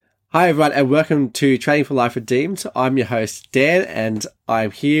Hi everyone and welcome to Training for Life Redeemed. I'm your host Dan and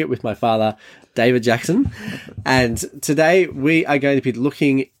I'm here with my father David Jackson, and today we are going to be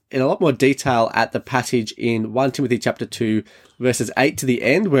looking in a lot more detail at the passage in 1 Timothy chapter 2 verses 8 to the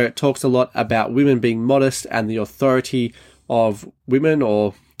end, where it talks a lot about women being modest and the authority of women,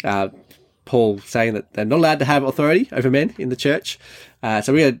 or Paul saying that they're not allowed to have authority over men in the church.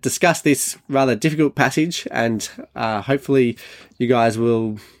 So we're going to discuss this rather difficult passage, and hopefully you guys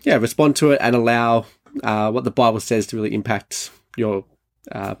will respond to it and allow what the Bible says to really impact your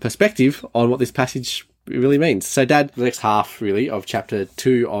perspective on what this passage really means. So Dad, the next half really of chapter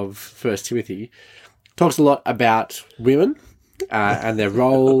 2 of 1 Timothy talks a lot about women and their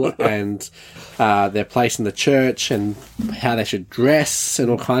role and their place in the church and how they should dress and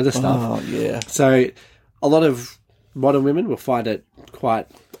all kinds of stuff. Oh, yeah. So a lot of modern women will find it quite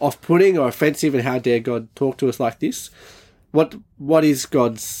off-putting or offensive, and how dare God talk to us like this? What is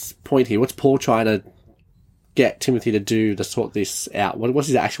God's point here? What's Paul trying to get Timothy to do to sort this out? What's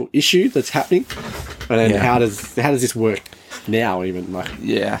his actual issue that's happening? And then how does this work now even? We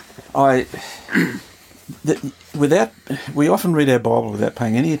often read our Bible without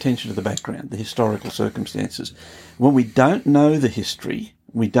paying any attention to the background, the historical circumstances. When we don't know the history,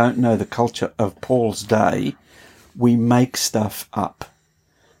 we don't know the culture of Paul's day, we make stuff up.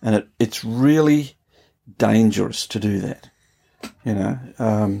 And it's really dangerous to do that,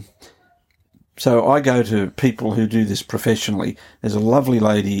 So I go to people who do this professionally. There's a lovely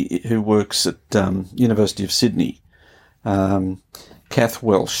lady who works at University of Sydney, Kath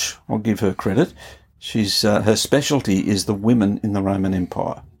Welsh. I'll give her credit. She's her specialty is the women in the Roman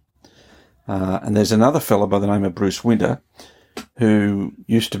Empire. And there's another fellow by the name of Bruce Winter, who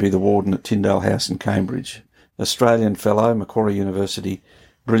used to be the warden at Tyndale House in Cambridge. Australian fellow, Macquarie University,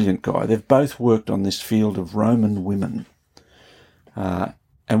 brilliant guy. They've both worked on this field of Roman women.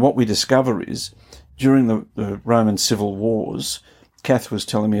 And what we discover is, during the Roman civil wars, Kath was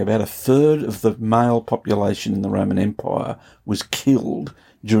telling me about a third of the male population in the Roman Empire was killed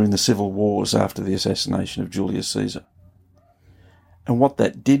during the civil wars after the assassination of Julius Caesar. And what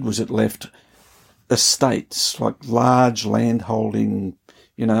that did was it left estates, like large landholding,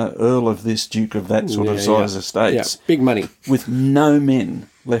 Earl of this, Duke of that sort of size estates. Yeah, big money. With no men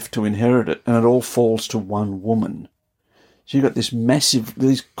left to inherit it, and it all falls to one woman. So you've got this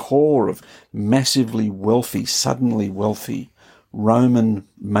core of massively wealthy, suddenly wealthy Roman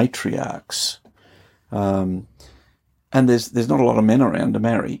matriarchs. And there's not a lot of men around to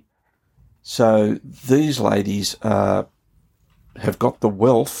marry. So these ladies have got the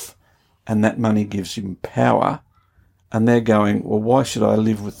wealth, and that money gives them power. And they're going, well, why should I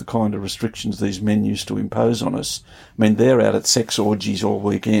live with the kind of restrictions these men used to impose on us? I mean, they're out at sex orgies all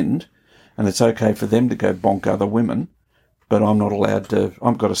weekend, and it's okay for them to go bonk other women, but I'm not allowed to,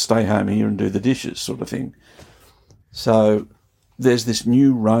 I've got to stay home here and do the dishes, sort of thing. So there's this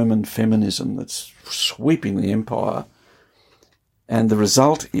new Roman feminism that's sweeping the empire, and the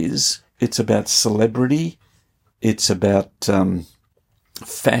result is it's about celebrity, it's about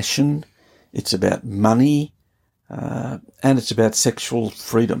fashion, it's about money, and it's about sexual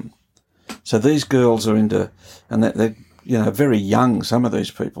freedom. So these girls are into, and they're very young, some of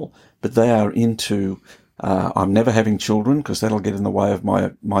these people, but they are into, I'm never having children because that'll get in the way of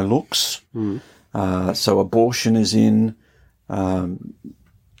my looks. So abortion is in,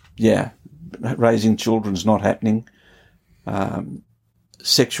 raising children's not happening.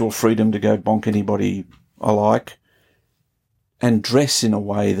 Sexual freedom to go bonk anybody I like, and dress in a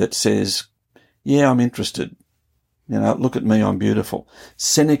way that says, I'm interested. Look at me, I'm beautiful.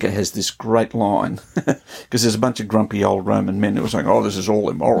 Seneca has this great line, because there's a bunch of grumpy old Roman men who are saying, this is all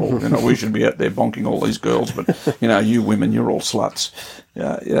immoral. We should be out there bonking all these girls, but, you women, you're all sluts.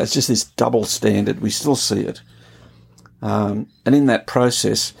 It's just this double standard. We still see it. And in that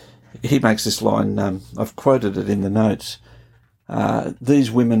process, he makes this line, I've quoted it in the notes, these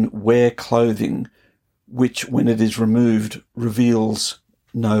women wear clothing which, when it is removed, reveals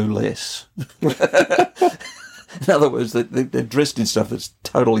no less. In other words, they're dressed in stuff that's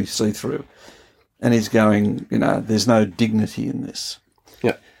totally see-through. And he's going, there's no dignity in this.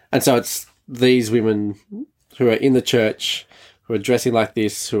 Yeah. And so it's these women who are in the church, who are dressing like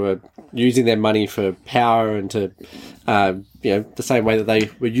this, who are using their money for power and to, the same way that they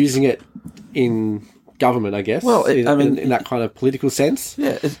were using it in government, I guess. Well, in that kind of political sense.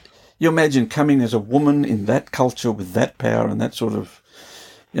 Yeah. You imagine coming as a woman in that culture with that power and that sort of,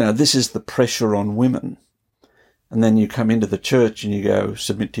 this is the pressure on women. And then you come into the church and you go,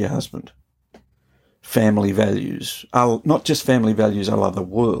 submit to your husband. Family values. Not just family values a la the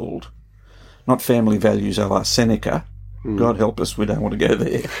world, not family values a la Seneca, God help us, we don't want to go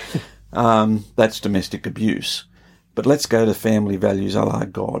there. That's domestic abuse. But let's go to family values a la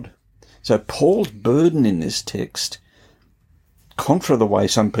God. So Paul's burden in this text, contra the way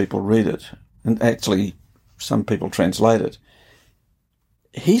some people read it, and actually some people translate it,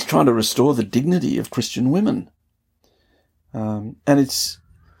 he's trying to restore the dignity of Christian women. And it's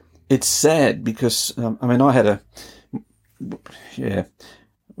sad because, there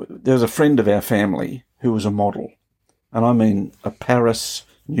was a friend of our family who was a model. And I mean a Paris,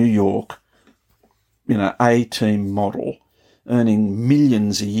 New York, A-team model, earning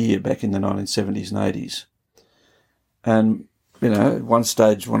millions a year back in the 1970s and 80s. And, at one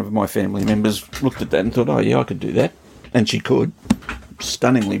stage, one of my family members looked at that and thought, oh, yeah, I could do that. And she could.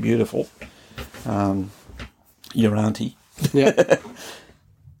 Stunningly beautiful. Your auntie. Yeah.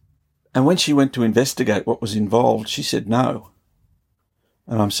 And when she went to investigate what was involved, she said no.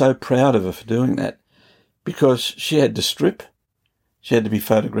 And I'm so proud of her for doing that, because she had to strip. She had to be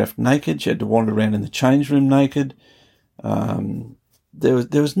photographed naked. She had to wander around in the change room naked.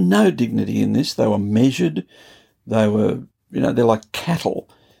 There was no dignity in this. They were measured. They were, they're like cattle.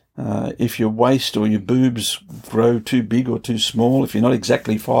 If your waist or your boobs grow too big or too small, if you're not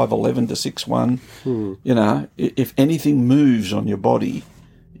exactly 5'11" to 6'1", if anything moves on your body,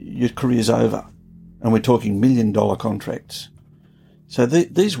 your career's over. And we're talking $1 million contracts. So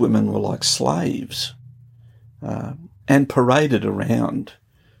these women were like slaves, and paraded around,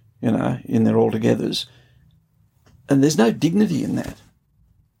 in their all-togethers. And there's no dignity in that.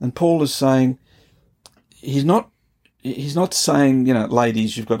 And Paul is saying, he's not saying,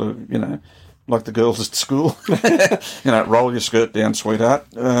 ladies, you've got to, like the girls at school, roll your skirt down, sweetheart.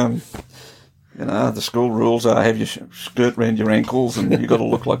 The school rules are have your skirt around your ankles and you've got to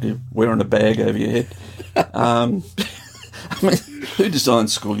look like you're wearing a bag over your head. Who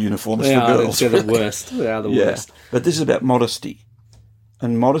designs school uniforms for girls? They're the worst. They are the worst. But this is about modesty.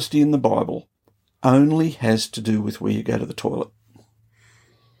 And modesty in the Bible only has to do with where you go to the toilet.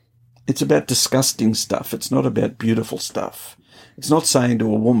 It's about disgusting stuff. It's not about beautiful stuff. It's not saying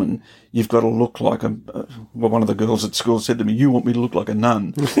to a woman, you've got to look like one of the girls at school said to me, you want me to look like a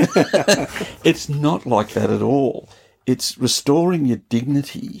nun. It's not like that at all. It's restoring your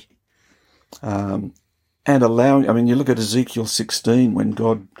dignity, and allowing, you look at Ezekiel 16 when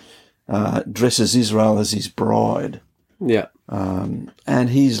God dresses Israel as his bride. Yeah. And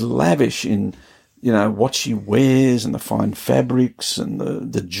he's lavish in, what she wears and the fine fabrics and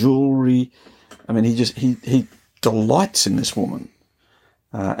the jewellery. He delights in this woman.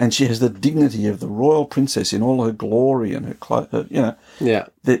 And she has the dignity of the royal princess in all her glory and her clothes, Yeah.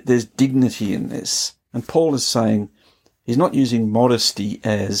 There's dignity in this. And Paul is saying he's not using modesty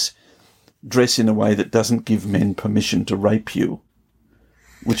as dress in a way that doesn't give men permission to rape you,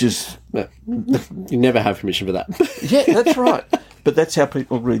 which is... You never have permission for that. Yeah, that's right. But that's how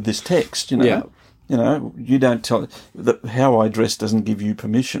people read this text, Yeah. You don't tell... that how I dress doesn't give you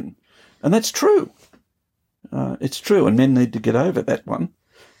permission. And that's true. It's true, and men need to get over that one.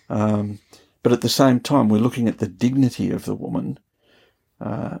 But at the same time, we're looking at the dignity of the woman.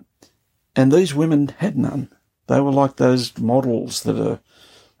 And these women had none. They were like those models that are,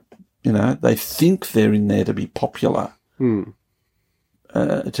 they think they're in there to be popular, to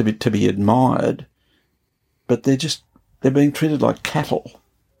be admired, but they're being treated like cattle.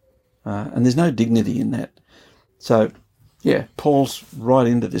 And there's no dignity in that. So, yeah, Paul's right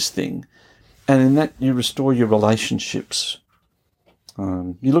into this thing. And in that, you restore your relationships.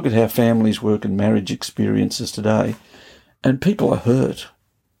 You look at how families work and marriage experiences today, and people are hurt.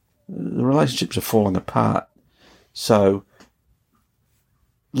 The relationships are falling apart. So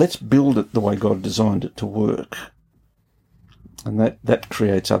let's build it the way God designed it to work. And that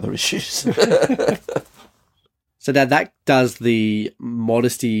creates other issues. So that does the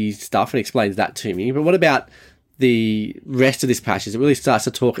modesty stuff and explains that to me. But what about the rest of this passage? It really starts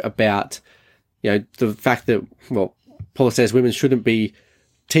to talk about, the fact that, Paul says women shouldn't be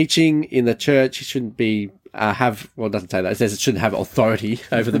teaching in the church. It shouldn't be it doesn't say that. It says it shouldn't have authority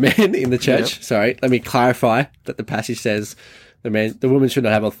over the men in the church. Yep. Sorry, let me clarify that the passage says the woman should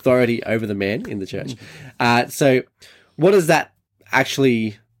not have authority over the man in the church. So what does that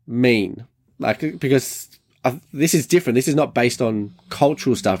actually mean? Because this is different. This is not based on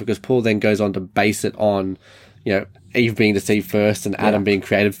cultural stuff, because Paul then goes on to base it on, Eve being deceived first and Adam being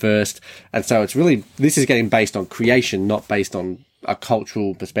created first. And so it's really, this is getting based on creation, not based on a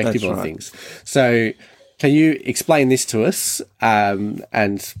cultural perspective on things. So can you explain this to us? And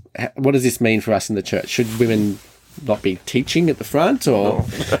what does this mean for us in the church? Should women not be teaching at the front, or?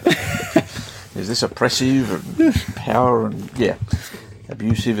 Is this oppressive and power and,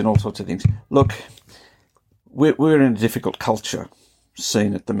 abusive and all sorts of things? Look, we're in a difficult culture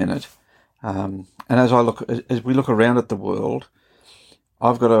scene at the minute. And as we look around at the world,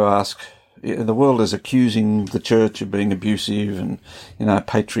 I've got to ask, the world is accusing the church of being abusive and,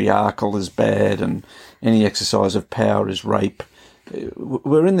 patriarchal is bad and any exercise of power is rape.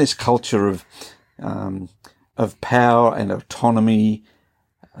 We're in this culture of power and autonomy.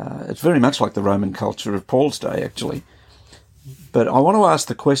 It's very much like the Roman culture of Paul's day, actually. But I want to ask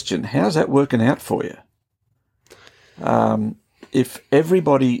the question, how's that working out for you? If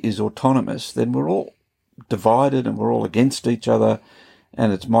everybody is autonomous, then we're all divided and we're all against each other,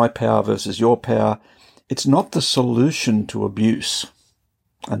 and it's my power versus your power. It's not the solution to abuse,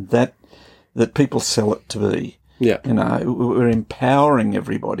 and that people sell it to be. Yeah. We're empowering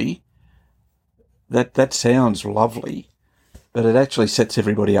everybody. That sounds lovely, but it actually sets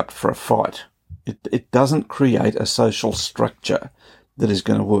everybody up for a fight. It doesn't create a social structure that is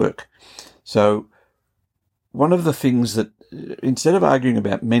going to work. So one of the things that, instead of arguing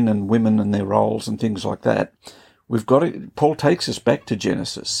about men and women and their roles and things like that, Paul takes us back to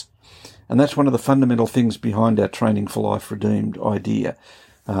Genesis. And that's one of the fundamental things behind our Training for Life Redeemed idea.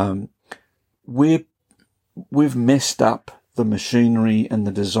 We've messed up the machinery and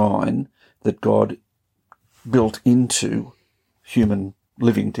the design that God built into human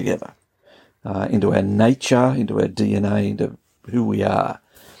living together, into our nature, into our DNA, into who we are.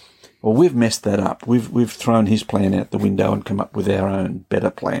 Well, we've messed that up. We've thrown his plan out the window and come up with our own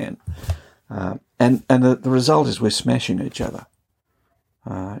better plan. And the result is we're smashing each other.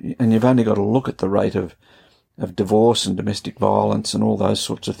 And you've only got to look at the rate of divorce and domestic violence and all those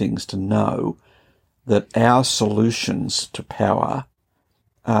sorts of things to know that our solutions to power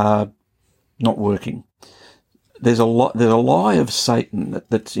are not working. There's a lie of Satan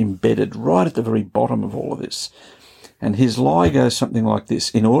that's embedded right at the very bottom of all of this. And his lie goes something like this: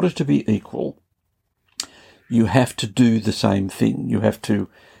 in order to be equal, you have to do the same thing. You have to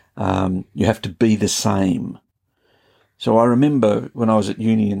be the same. So I remember when I was at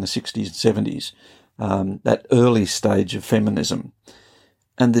uni in the 60s and 70s, that early stage of feminism,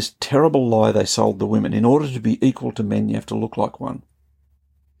 and this terrible lie they sold the women: in order to be equal to men, you have to look like one.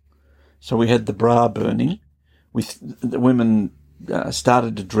 So we had the bra burning. The women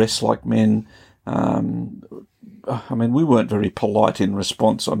started to dress like men. We weren't very polite in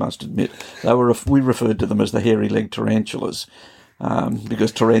response, I must admit. We referred to them as the hairy-legged tarantulas,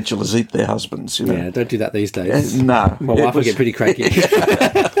 because tarantulas eat their husbands. Yeah, don't do that these days. No. My wife will get pretty cranky.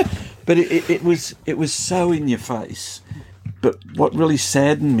 But it was so in your face. But what really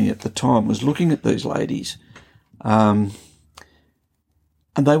saddened me at the time was looking at these ladies, and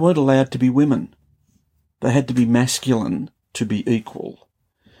they weren't allowed to be women. They had to be masculine to be equal.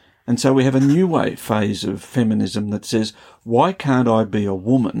 And so we have a new phase of feminism that says, why can't I be a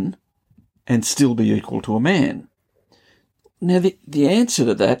woman and still be equal to a man? Now, the answer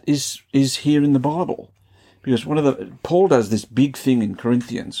to that is here in the Bible. Because Paul does this big thing in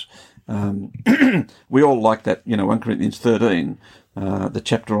Corinthians. We all like that, 1 Corinthians 13, the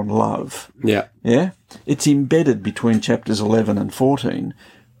chapter on love. Yeah. Yeah? It's embedded between chapters 11 and 14,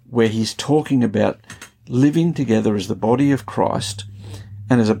 where he's talking about living together as the body of Christ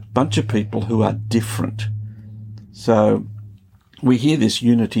and as a bunch of people who are different. So we hear this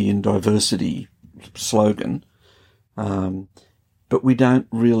unity in diversity slogan, but we don't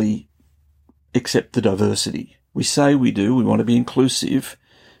really accept the diversity. We say we do, we want to be inclusive,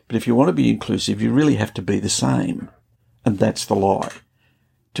 but if you want to be inclusive, you really have to be the same. And that's the lie.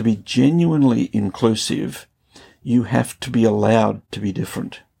 To be genuinely inclusive, you have to be allowed to be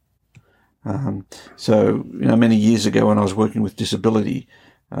different. So, many years ago when I was working with disability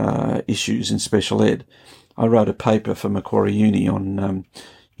issues in special ed, I wrote a paper for Macquarie Uni on,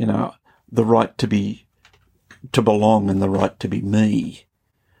 the right to belong and the right to be me.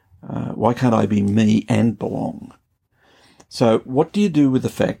 Why can't I be me and belong? So what do you do with the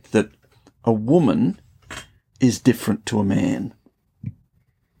fact that a woman is different to a man?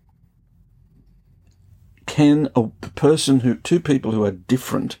 Can two people who are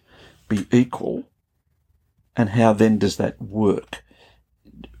different be equal? And how then does that work?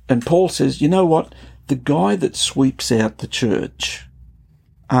 And Paul says, you know what? The guy that sweeps out the church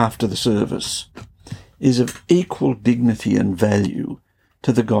after the service is of equal dignity and value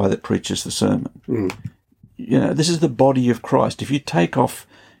to the guy that preaches the sermon. Mm. This is the body of Christ. If you take off,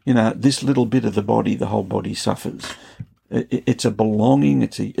 this little bit of the body, the whole body suffers. It's a belonging,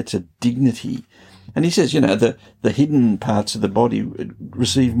 it's a dignity. And he says, the hidden parts of the body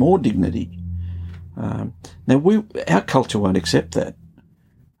receive more dignity. Now, our culture won't accept that.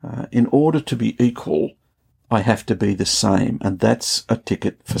 In order to be equal, I have to be the same, and that's a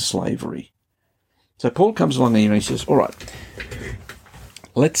ticket for slavery. So Paul comes along here and he says, all right,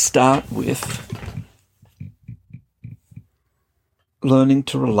 let's start with learning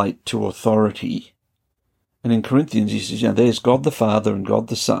to relate to authority. And in Corinthians, he says, there's God the Father and God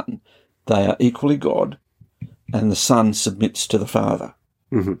the Son. They are equally God, and the Son submits to the Father.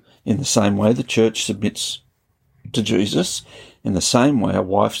 Mm-hmm. In the same way the church submits to Jesus, in the same way a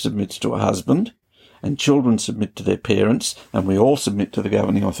wife submits to a husband, and children submit to their parents, and we all submit to the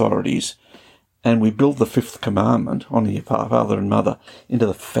governing authorities. And we build the fifth commandment, honour your father and mother, into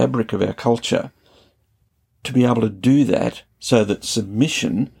the fabric of our culture to be able to do that so that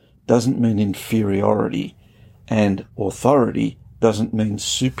submission doesn't mean inferiority and authority doesn't mean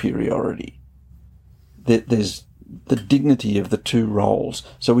superiority. There's the dignity of the two roles.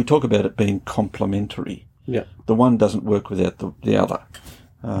 So we talk about it being complementary. Yeah. The one doesn't work without the other.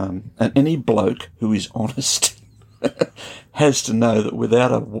 And any bloke who is honest has to know that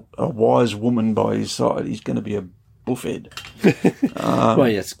without a wise woman by his side, he's going to be a buffhead. Well,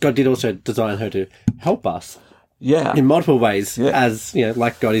 yes, God did also design her to help us. Yeah. In multiple ways, Yeah. as,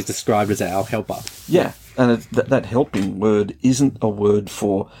 like God is described as our helper. Yeah. And that helping word isn't a word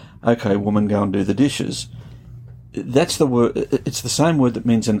for, okay, woman, go and do the dishes. That's the word. It's the same word that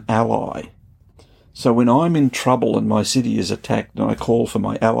means an ally. So when I'm in trouble and my city is attacked and I call for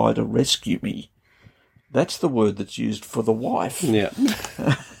my ally to rescue me, that's the word that's used for the wife. Yeah.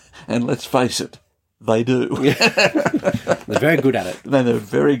 And let's face it, they do. They're very good at it. They're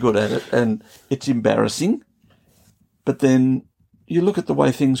very good at it, and it's embarrassing. But then you look at the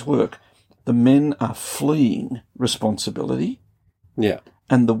way things work. The men are fleeing responsibility, Yeah.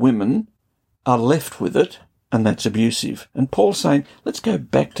 and the women are left with it, and that's abusive. And Paul's saying, let's go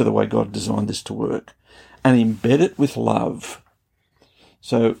back to the way God designed this to work and embed it with love.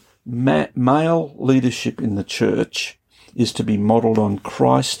 So male leadership in the church is to be modelled on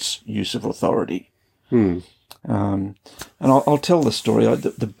Christ's use of authority. And I'll tell the story.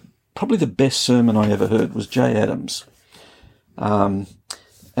 Probably the best sermon I ever heard was Jay Adams. And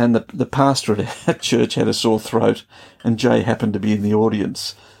the pastor at our church had a sore throat, and Jay happened to be in the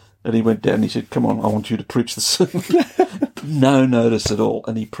audience. And he went down and he said, come on, I want you to preach the sermon. No notice at all.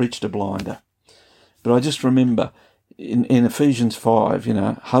 And he preached a blinder. But I just remember in Ephesians 5,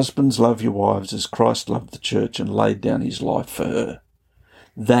 husbands love your wives as Christ loved the church and laid down his life for her.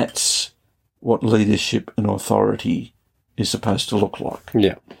 That's what leadership and authority is supposed to look like.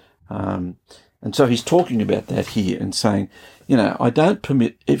 Yeah. And so he's talking about that here and saying, I don't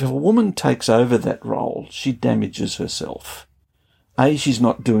permit, if a woman takes over that role, she damages herself. A, she's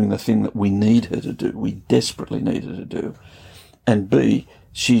not doing the thing that we need her to do. We desperately need her to do. And B,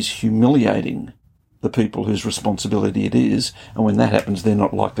 she's humiliating the people whose responsibility it is. And when that happens, they're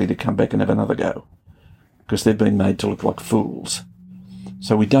not likely to come back and have another go because they've been made to look like fools.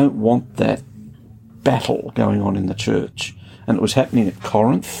 So we don't want that battle going on in the church. And it was happening at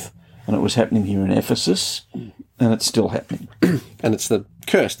Corinth, and it was happening here in Ephesus, and it's still happening. And it's the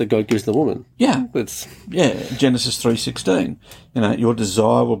curse that God gives the woman. Yeah. Genesis 3:16. Your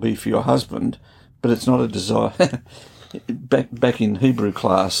desire will be for your husband, but it's not a desire. Back in Hebrew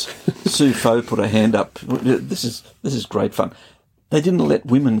class, Sue Fo put her hand up. This is great fun. They didn't let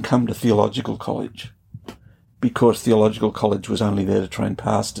women come to theological college because theological college was only there to train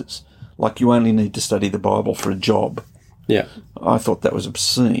pastors. Like you only need to study the Bible for a job. Yeah. I thought that was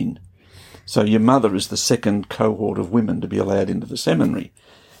obscene. So your mother is the second cohort of women to be allowed into the seminary.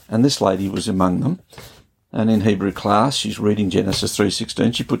 And this lady was among them. And in Hebrew class, she's reading Genesis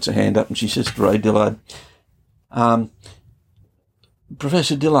 3:16. She puts her hand up and she says to Ray Dillard,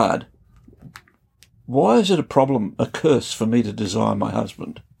 Professor Dillard, why is it a curse for me to desire my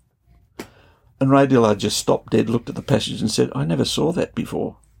husband? And Ray Dillard just stopped dead, looked at the passage and said, I never saw that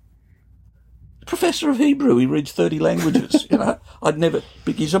before. Professor of Hebrew, he reads 30 languages.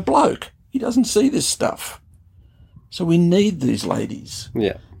 He's a bloke. He doesn't see this stuff. So we need these ladies.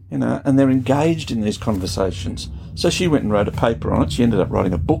 Yeah. And they're engaged in these conversations. So she went and wrote a paper on it. She ended up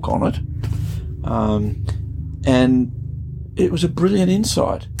writing a book on it. And it was a brilliant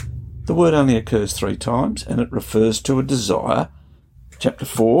insight. The word only occurs 3 times, and it refers to a desire. Chapter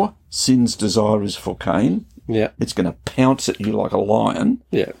 4, sin's desire is for Cain. Yeah. It's going to pounce at you like a lion.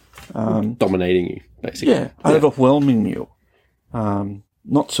 Yeah. Dominating you, basically. Yeah, overwhelming you.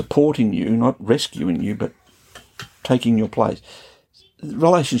 Not supporting you, not rescuing you, but taking your place.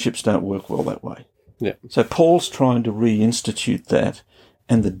 Relationships don't work well that way. Yeah. So Paul's trying to reinstitute that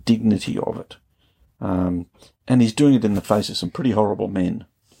and the dignity of it. And he's doing it in the face of some pretty horrible men.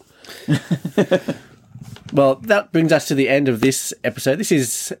 Well, that brings us to the end of this episode. This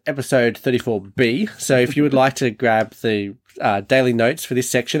is episode 34B. So if you would like to grab the daily notes for this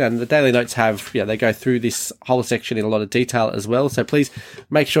section, and the daily notes have, they go through this whole section in a lot of detail as well. So please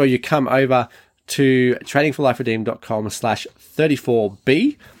make sure you come over to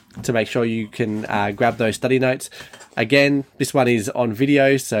trainingforliferedeemed.com/34B to make sure you can grab those study notes. Again, this one is on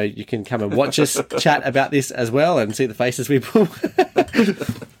video, so you can come and watch us chat about this as well and see the faces we pull.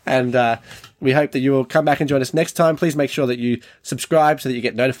 And we hope that you will come back and join us next time. Please make sure that you subscribe so that you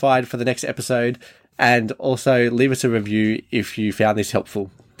get notified for the next episode, and also leave us a review if you found this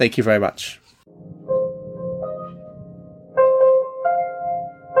helpful. Thank you very much.